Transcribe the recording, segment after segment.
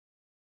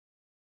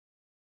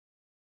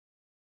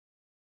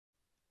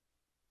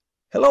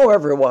Hello,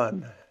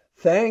 everyone.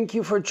 Thank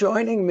you for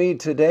joining me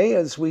today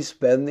as we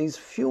spend these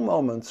few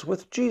moments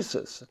with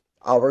Jesus,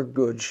 our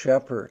Good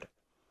Shepherd.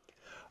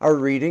 Our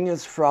reading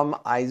is from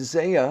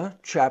Isaiah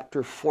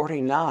chapter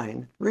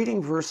 49,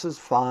 reading verses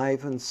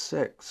 5 and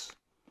 6.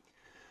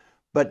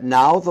 But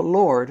now the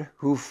Lord,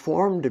 who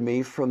formed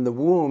me from the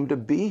womb to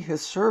be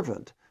his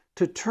servant,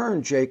 to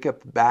turn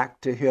Jacob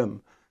back to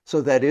him, so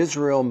that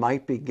Israel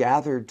might be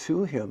gathered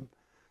to him,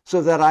 so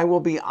that I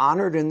will be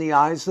honored in the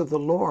eyes of the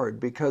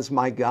Lord, because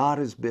my God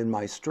has been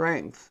my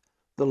strength.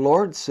 The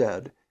Lord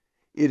said,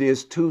 "It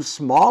is too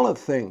small a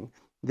thing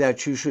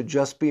that you should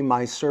just be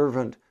my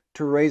servant,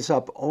 to raise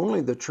up only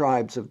the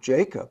tribes of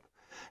Jacob,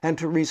 and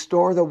to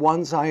restore the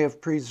ones I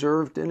have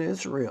preserved in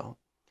Israel.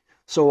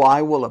 So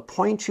I will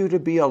appoint you to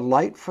be a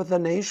light for the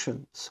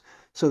nations,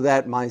 so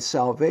that my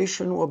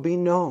salvation will be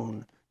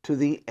known to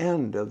the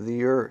end of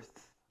the earth."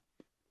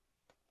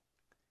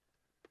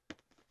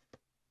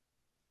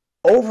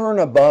 Over and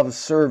above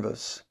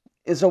service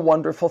is a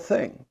wonderful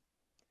thing.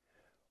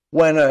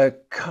 When a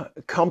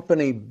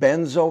company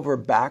bends over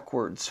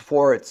backwards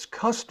for its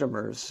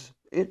customers,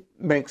 it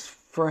makes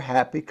for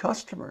happy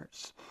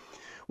customers.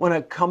 When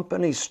a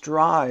company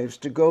strives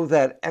to go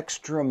that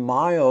extra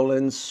mile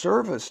in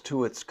service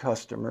to its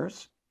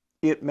customers,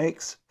 it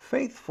makes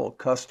faithful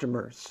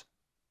customers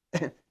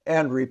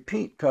and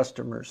repeat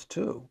customers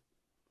too.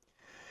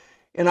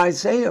 In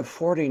Isaiah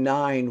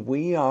 49,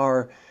 we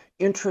are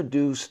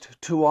introduced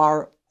to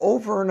our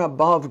over and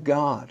above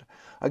God,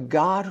 a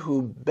God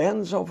who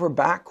bends over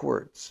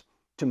backwards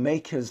to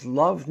make his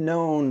love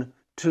known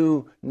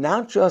to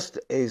not just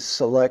a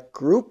select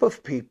group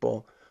of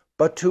people,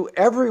 but to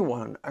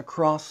everyone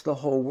across the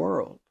whole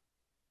world.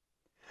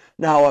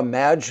 Now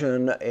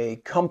imagine a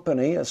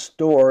company, a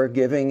store,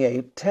 giving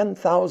a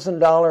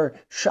 $10,000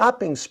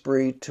 shopping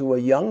spree to a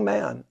young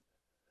man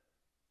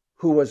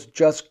who was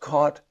just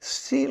caught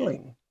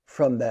stealing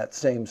from that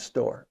same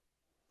store.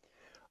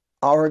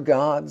 Our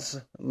God's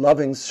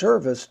loving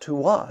service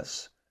to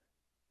us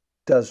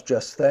does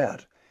just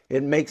that.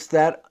 It makes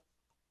that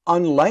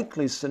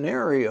unlikely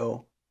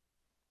scenario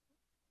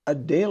a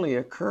daily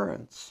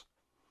occurrence.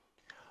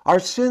 Our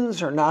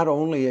sins are not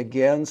only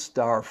against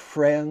our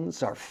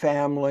friends, our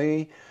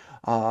family,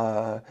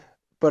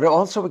 but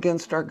also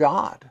against our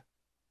God.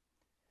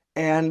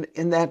 And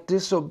in that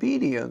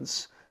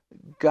disobedience,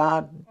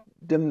 God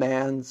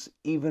demands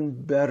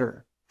even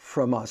better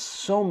from us,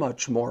 so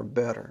much more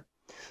better.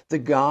 The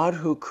God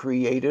who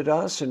created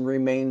us and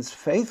remains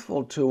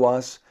faithful to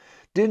us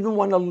didn't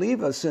want to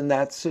leave us in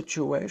that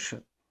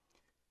situation.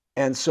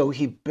 And so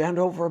he bent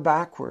over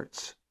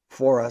backwards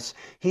for us.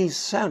 He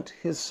sent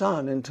his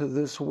son into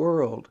this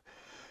world.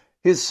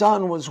 His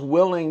son was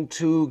willing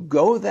to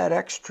go that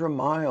extra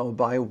mile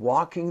by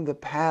walking the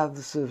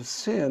paths of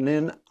sin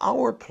in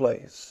our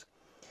place.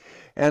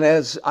 And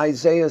as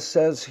Isaiah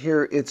says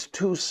here, it's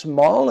too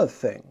small a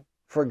thing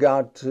for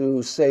God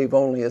to save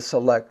only a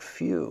select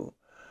few.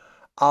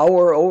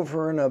 Our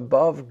over and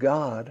above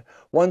God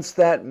wants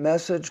that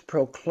message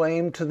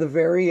proclaimed to the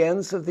very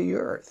ends of the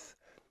earth,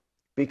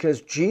 because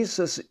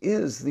Jesus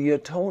is the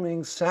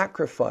atoning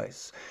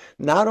sacrifice,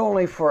 not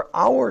only for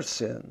our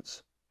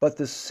sins, but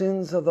the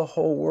sins of the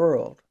whole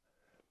world.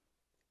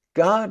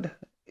 God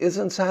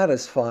isn't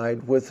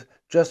satisfied with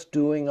just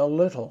doing a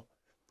little.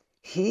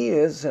 He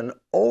is an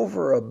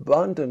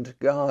overabundant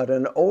God,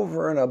 an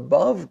over and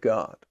above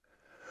God,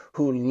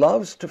 who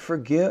loves to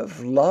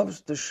forgive, loves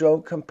to show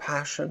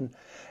compassion,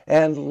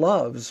 and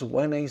loves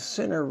when a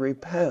sinner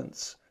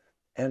repents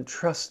and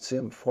trusts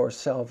him for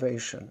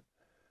salvation.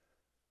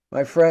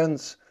 My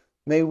friends,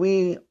 may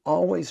we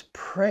always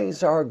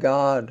praise our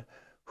God,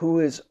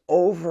 who is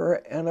over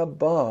and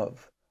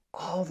above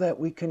all that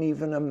we can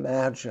even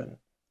imagine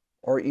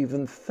or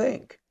even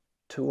think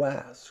to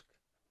ask.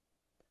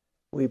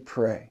 We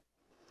pray.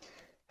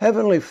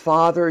 Heavenly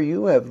Father,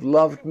 you have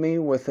loved me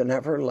with an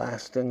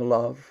everlasting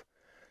love.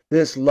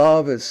 This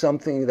love is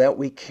something that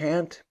we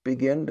can't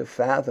begin to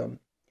fathom.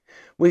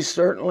 We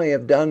certainly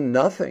have done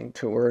nothing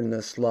to earn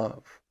this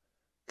love.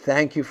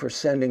 Thank you for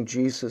sending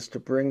Jesus to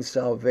bring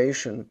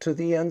salvation to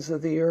the ends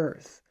of the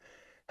earth.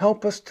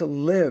 Help us to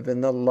live in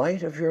the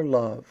light of your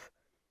love.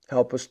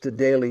 Help us to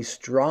daily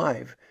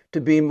strive to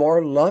be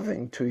more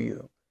loving to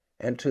you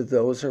and to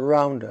those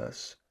around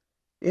us.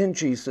 In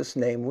Jesus'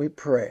 name we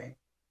pray.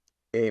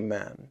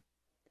 Amen.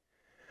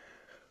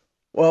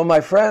 Well,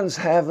 my friends,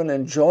 have an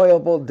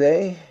enjoyable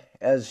day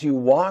as you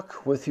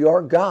walk with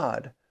your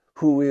God,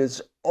 who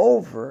is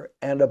over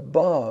and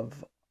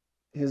above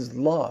his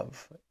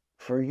love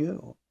for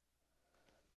you.